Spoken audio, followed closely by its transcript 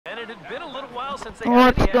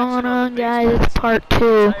What's going on, guys? It's part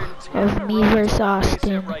 2 of me versus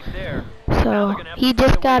Austin. So, he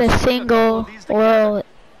just got a single, well,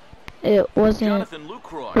 it wasn't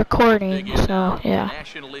recording, so, yeah.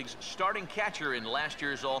 National League's starting catcher in last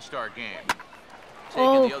year's All-Star game.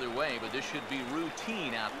 Taken the other way, but this should be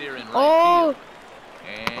routine out there in right field.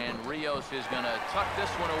 And Rios is going to tuck this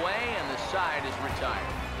one away, and the side is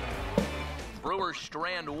retired. Brewers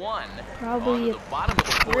strand one. Probably the bottom of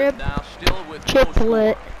the fourth now, still with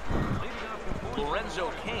triplet.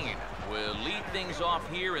 Lorenzo Cain will lead things off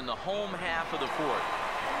here in the home half of the fourth.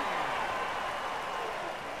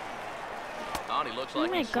 Oh, he looks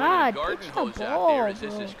like he's swinging a garden hose out there as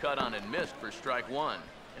this is cut on and missed for strike one.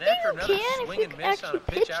 And after another swing and miss on a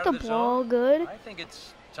pitch out of the zone, good. I think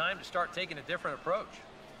it's time to start taking a different approach.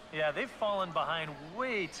 Yeah, they've fallen behind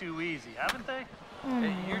way too easy, haven't they?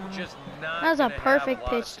 You're just not. That was a perfect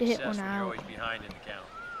pitch to hit one out. Behind in the count.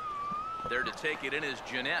 There to take it in is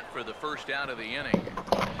Jeanette for the first out of the inning.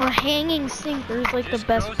 A hanging sinker is like the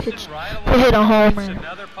best pitch to hit a homer.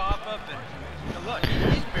 Another pop-up, and look,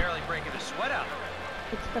 he's barely breaking a sweat out.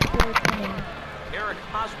 It's the fourth inning. Eric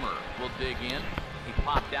Hosmer will dig in. He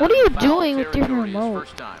popped out. What are you doing with your remote?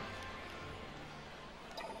 First time.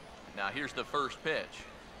 Now here's the first pitch.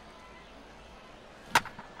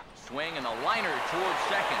 Swing and a liner towards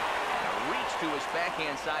second. And a reach to his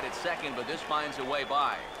backhand side at second, but this finds a way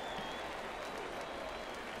by.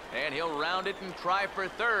 And he'll round it and try for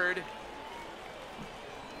third.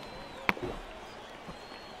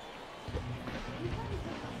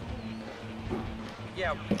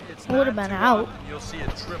 Yeah, it's would have been out. You'll see a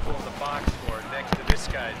triple in the box score next to this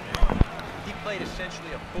guy's name. He played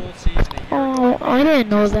essentially a full season a year ago. Oh, I didn't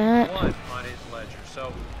know that. One on his ledger.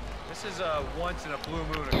 So this is a once in a blue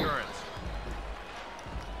moon occurrence.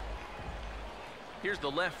 Here's the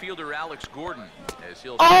left fielder Alex Gordon as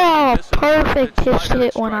he'll perfect pitch to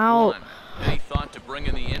hit one out. Any thought to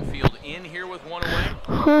bringing the infield in here with one away?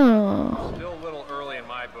 Still a little early in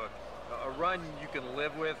my book. A run you can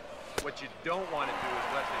live with. What you don't want to do is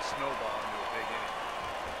let this snowball into a big inning.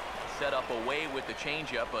 Set up away with the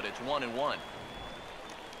changeup, but it's 1-1.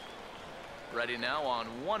 Ready now on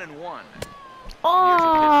 1-1.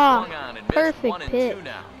 Oh, perfect pitch.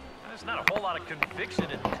 There's not a whole lot of conviction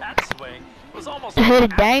in that swing. It was almost like hit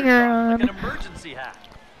a banger on. Like an emergency hack.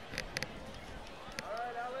 All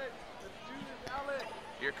right, Alex. Let's do this, Alex.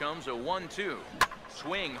 Here comes a 1-2.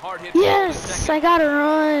 Swing, hard hit. Yes, I got a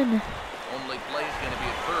run. Only play is going to be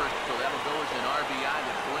at first, so that'll go as an RBI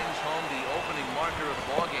that brings home the opening marker of the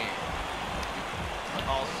ballgame.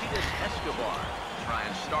 Alcides Escobar try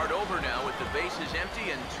and start over now with the bases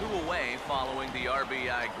empty and 2 away following the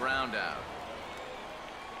RBI ground out.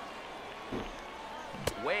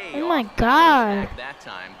 Oh my God! That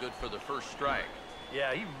time, good for the first strike.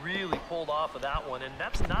 Yeah, he really pulled off of that one, and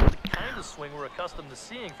that's not the kind of swing we're accustomed to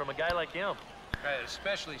seeing from a guy like him. Right,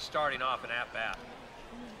 especially starting off an at-bat.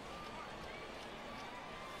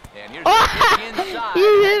 And here's the inside.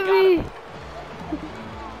 You hit me.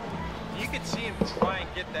 You could see him try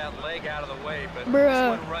and get that leg out of the way, but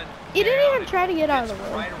bruh, this one run he didn't even try to get out of the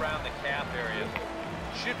way. Right around the calf area.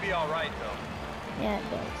 Should be all right, though. Yeah, it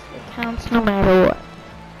does. It counts no matter what.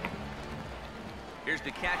 Here's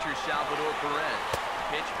the catcher, Salvador Perez.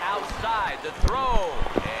 Pitch outside, the throw,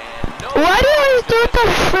 and no. Why do you do it the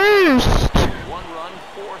first? 1 run,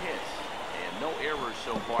 4 hits, and no errors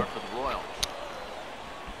so far for the Royals.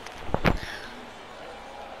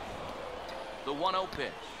 The 1-0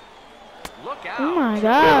 pitch. Look out. Oh my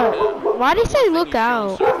God. Why did he say look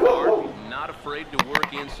out? So far, not afraid to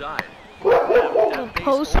work inside. The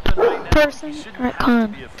post person? Right,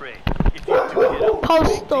 con.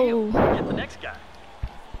 Postal. Get the next guy.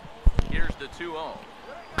 Here's the 2-0.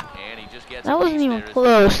 And he just gets that wasn't even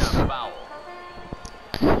close.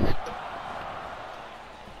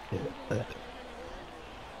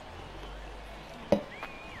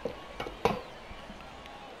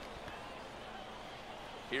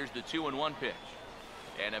 Here's the 2-1 pitch.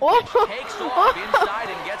 And a pitch takes off inside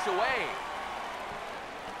and gets away.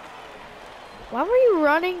 Why were you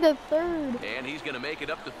running to third? And he's going to make it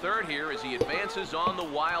up to third here as he advances on the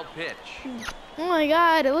wild pitch. Oh my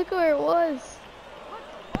God, look where it was.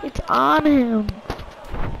 It's on him.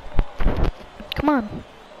 Come on.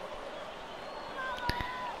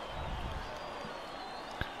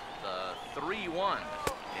 The 3-1.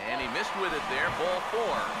 And he missed with it there, ball 4.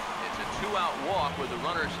 It's a 2-out walk with the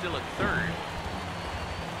runner still at third.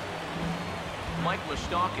 Mike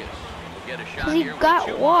Moustakas will get a shot here with 2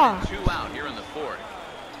 on and 2 out here in the fourth.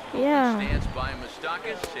 Yeah. Stands by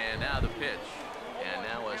Moustakas, and now the pitch. And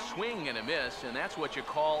now a swing and a miss, and that's what you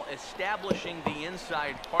call establishing the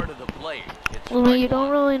inside part of the plate. Well, you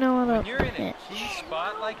don't really know what when you're in a key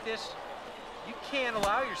spot like this, you can't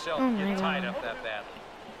allow yourself to get tied up that badly.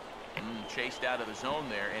 Chased out of the zone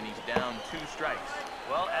there, and he's down 2 strikes.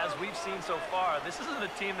 Well, as we've seen so far, this isn't a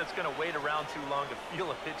team that's going to wait around too long to feel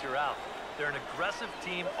a pitcher out. They're an aggressive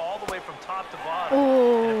team all the way from top to bottom.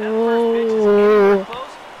 Oh. And if that first pitch is anywhere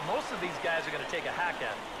close, most of these guys are going to take a hack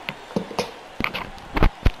at it.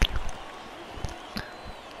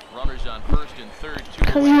 Runners on first and third, 2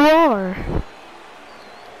 'Cause you are.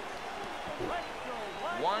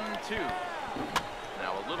 1-2.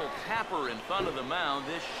 Now a little tapper in front of the mound.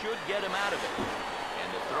 This should get him out of it.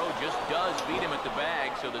 And the throw just does beat him at the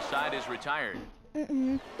bag, so the side is retired.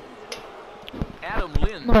 Adam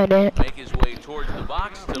Lynn make his way towards the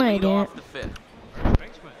box to lead off the 5th.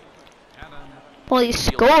 Well, he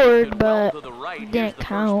scored, but didn't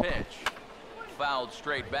count. Fouled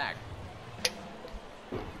straight back.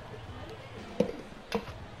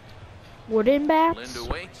 Wooden bats? Lind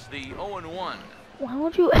awaits the 0-1. Why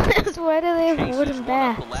would you ask? Why do they have wooden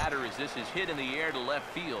bats? The ladder as this is hit in the air to left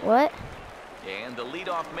field. What? And the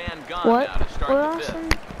leadoff man gone What? now to start the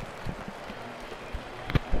 5th.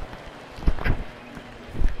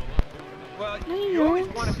 Well, you always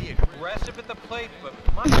want to be aggressive at the plate, but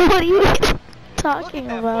what are you talking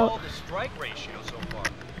look at that about? ball to strike ratio so far.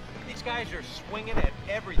 These guys are swinging at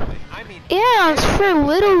everything. I mean, yeah, it's for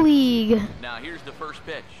Little League. Now here's the first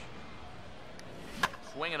pitch.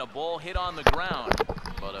 Swinging a ball hit on the ground,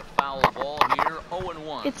 but a foul ball here,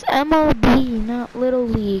 0-1. It's MLB, not Little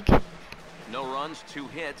League. No runs, 2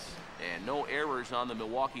 hits, and no errors on the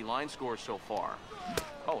Milwaukee line score so far.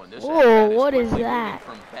 Oh, and this what is that?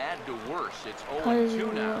 From bad to worse. It's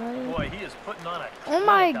 0-2 now. Boy, he is putting on a oh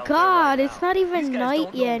my God! It's not even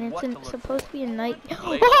night yet. It's supposed to be a night.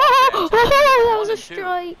 Oh, that was a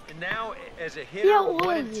strike. And now, as a hitter,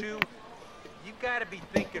 1 and 2, you got to be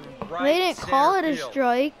thinking right. They didn't call it a field.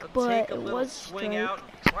 strike, but it little was a swing strike.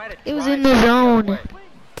 out, It was in the zone.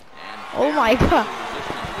 Oh my God!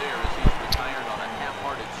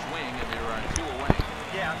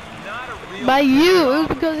 By you, it was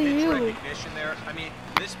because of you. Recognition there. I mean,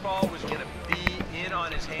 this ball was going to be in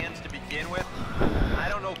on his hands to begin with. I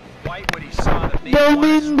don't know quite what he saw.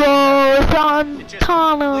 Domingo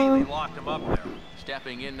Santana locked him up there.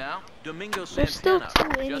 Stepping in now, Domingo There's still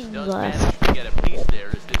Santana 2 just innings does left. manage to get a piece there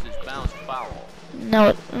as this is bounced foul.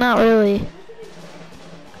 No, not really.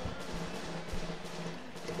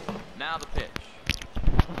 Now the pitch.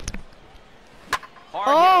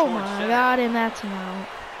 Oh my God, and that's an out.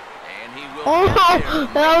 And he will Oh,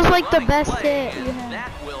 that was like the running best play, hit. and Yeah.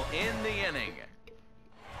 that will end the inning.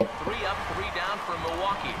 3 up, 3 down for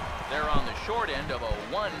Milwaukee. They're on the short end of a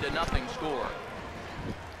 1-0 score.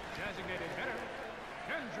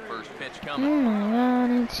 First pitch Oh coming. my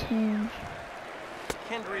God, it's him.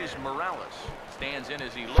 Kendrys Morales stands in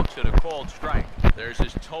as he looks at a called strike. There's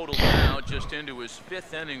his total now, just into his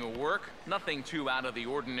 5th inning of work. Nothing too out of the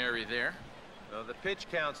ordinary there. No, the pitch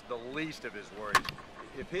count's the least of his worries.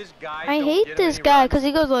 If his guy I hate this guy because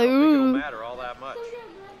he goes like, ooh. Matter all that much.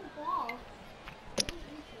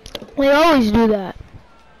 They always do that.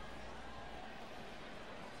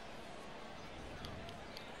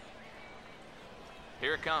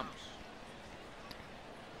 Here it comes.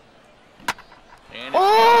 And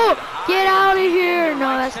oh, get out of here.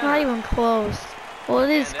 No, that's not even close. Well, it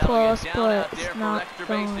is close, but it's not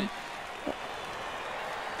going.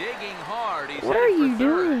 Digging hard. What are you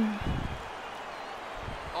doing?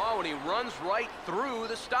 Oh, and he runs right through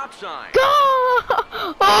the stop sign. Go!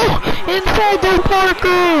 Oh, inside the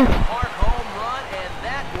Parker. Park home run, and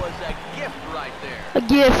that was a gift right there. A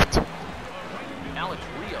gift. Alex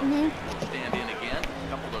Rios will stand in again. A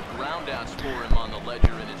couple of ground outs for him on the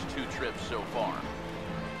ledger in his 2 trips so far.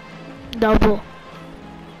 Double.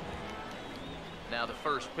 Now the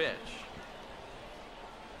first pitch.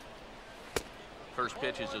 First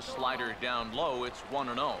pitch is a slider down low. It's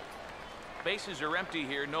 1-0. Bases are empty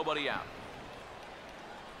here. Nobody out.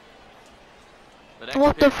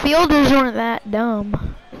 Well, the fielders weren't that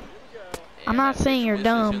dumb. I'm not saying you're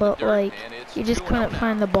dumb, but like, you just couldn't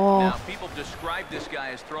find the ball. Now, people describe this guy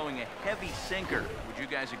as throwing a heavy sinker. Would you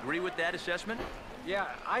guys agree with that assessment? Yeah,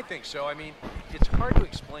 I think so. I mean, it's hard to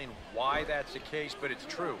explain why that's the case, but it's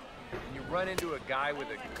true. When you run into a guy with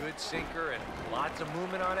a good sinker and lots of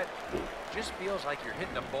movement on it, it just feels like you're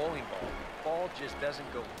hitting a bowling ball. The ball just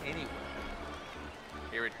doesn't go anywhere.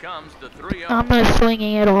 Here it comes, the 3-0. I'm not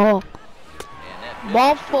swinging at all.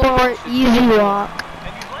 Ball 4, easy walk.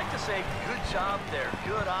 And you'd like to say, good job there,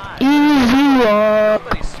 good eye. Easy walk.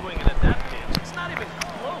 Nobody's swinging at that pitch. It's not even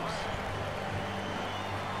close.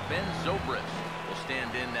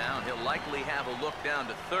 back down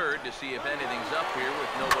to third to see if anything's up here with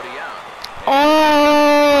nobody out.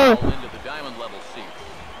 Oh! Into the diamond level seat.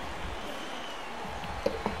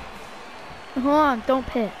 Hold on, don't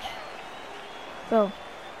pitch. Go.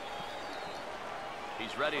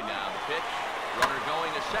 He's ready now. The pitch. Runner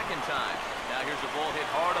going a second time. Now here's a ball hit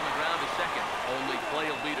hard on the ground to second. Only play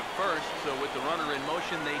will be to first, so with the runner in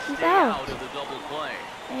motion, they stay out of the double play.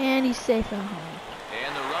 And he's safe at home.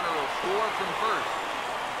 And the runner will score from first.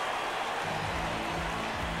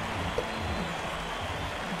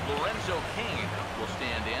 Lorenzo Cain will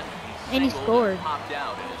stand in. And he scored. And popped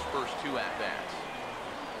out in his first 2 at-bats.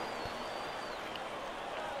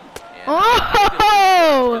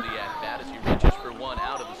 Oh! The at-bat as he reaches for one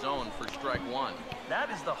out of the zone for strike 1. That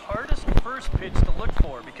is the hardest first pitch to look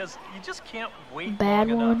for because you just can't wait Bad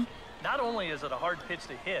long one. enough. Not only is it a hard pitch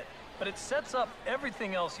to hit, but it sets up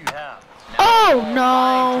everything else you have. Oh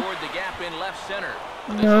no! Toward the gap in left center.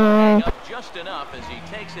 No. Up just enough as he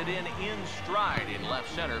takes it in stride in left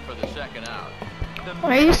center for the second out.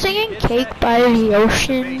 Are you singing Cake by the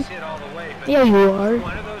Ocean? Yeah, you are.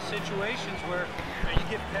 One of those situations where you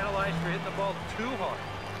get penalized for hitting the ball too hard.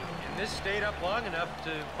 And this stayed up long enough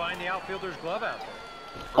to find the outfielder's glove out there.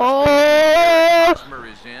 Oh! Is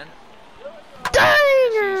in.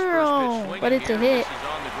 Dang! But it's a hit. This is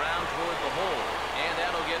on the ground toward the hole, and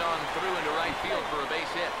that'll get on through into right field for a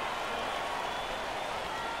base hit.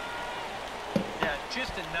 Yeah,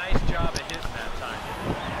 just a nice job of hitting that time.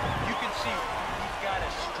 You can see he's got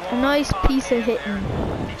a strong, A nice piece of hitting.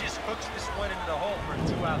 He just hooks this one into the hole for a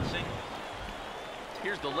 2-out single.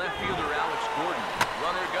 Here's the left fielder, Alex Gordon.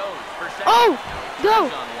 Runner goes for second. Oh! Go!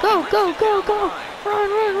 Run!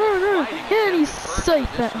 And he's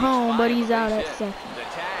safe at home, but he's out at second. The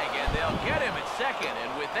tag, and they'll get him at second.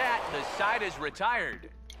 And with that, the side is retired.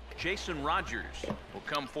 Jason Rogers will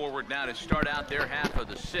come forward now to start out their half of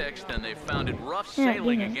the 6th, and they've found it rough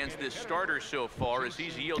sailing against this starter so far as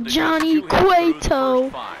he's yielded Johnny just 2 hits through the Cueto.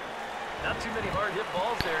 first 5. Not too many hard hit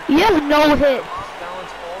balls there. He has no hits. Off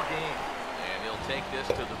balance all game. And he'll take this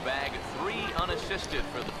to the bag, 3 unassisted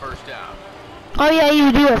for the first out. Oh yeah,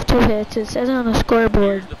 you do have 2 hits. It says on the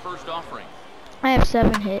scoreboard. Here's the first offering. I have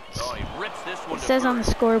 7 hits. Oh, he rips this one It to says on the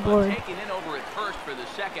first. scoreboard. But taken in over at first for the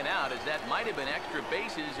second out, as that might have been extra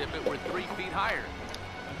bases if it were 3 feet higher.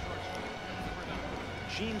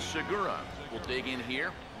 Gene Segura will dig in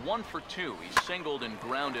here. 1 for 2. He's singled and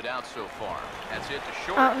grounded out so far. That's it to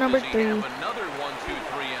short. Out number Does he 3. have another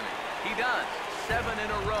 1-2-3 inning? He does. 7 in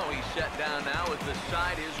a row he's set down now as the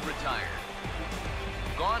side is retired.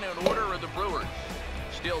 Gone in order are the Brewers.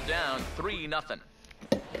 Still down 3-0.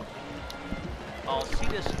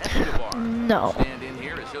 Alcides Escobar No. stand in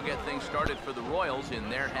here as he'll get things started for the Royals in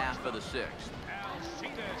their half of the 6th.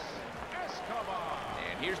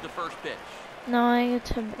 And here's the first pitch. No, I get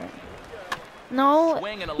to No,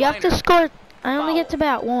 Swing and a you have to liner. score. I only get to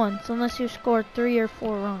bat once unless you score 3 or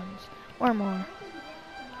 4 runs or more.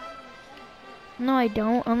 No, I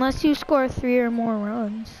don't. Unless you score 3 or more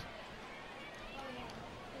runs.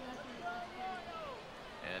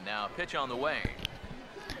 And now a pitch on the way.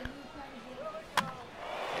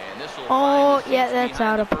 And this will Oh, find the yeah, seats that's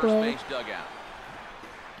behind out the of first play. base dugout.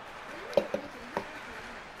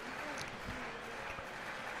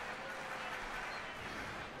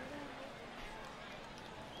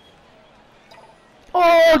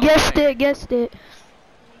 Oh, guessed it.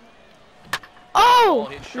 Oh,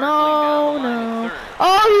 no.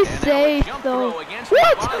 Oh, he's safe, though. What?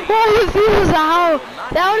 Oh, if he was out,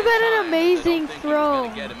 that would have been an amazing throw.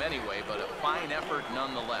 Get him anyway, but a fine effort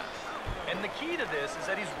nonetheless. And the key to this is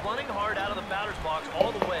that he's running hard out of the batter's box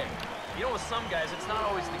all the way. You know, with some guys, it's not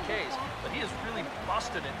always the case, but he is really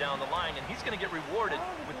busting it down the line, and he's going to get rewarded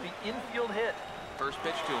with the infield hit. First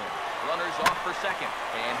pitch to him. Runners off for second.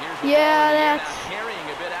 And here's the Yeah, ball that's. carrying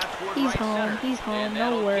a bit out toward He's right home. center. He's home. And No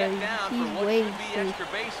that'll worries. get down He's for what way should be safe. extra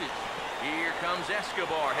bases. Here comes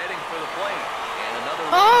Escobar heading for the plate. And another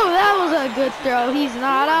Oh, that was a good throw. He's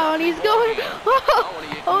not out. He's going.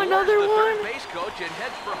 Oh, another one. Base coach and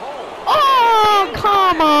heads for home. Oh,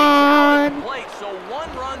 come on. Plate, so 1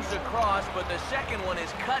 runs across, but the second one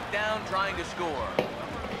is cut down trying to score.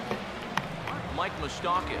 Mike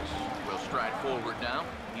Moustakas will stride forward now.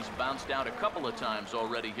 He's bounced out a couple of times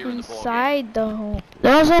already here in the ball game. Inside the home.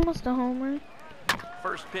 That was almost a homer.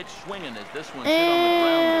 First pitch swinging as this one's And hit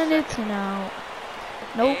on the ground. it's an out.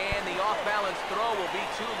 Nope. And the off-balance throw will be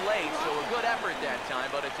too late, so a good effort that time,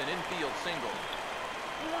 but it's an infield single.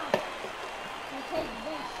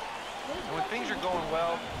 And when things are going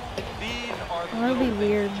well, these are the That'd be little things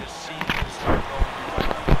weird. that just seem to start going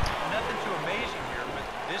right. Nothing too amazing here, but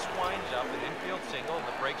this winds up an infield single, and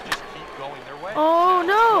the breaks just keep going their way. Oh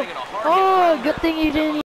no! Oh, good thing you didn't.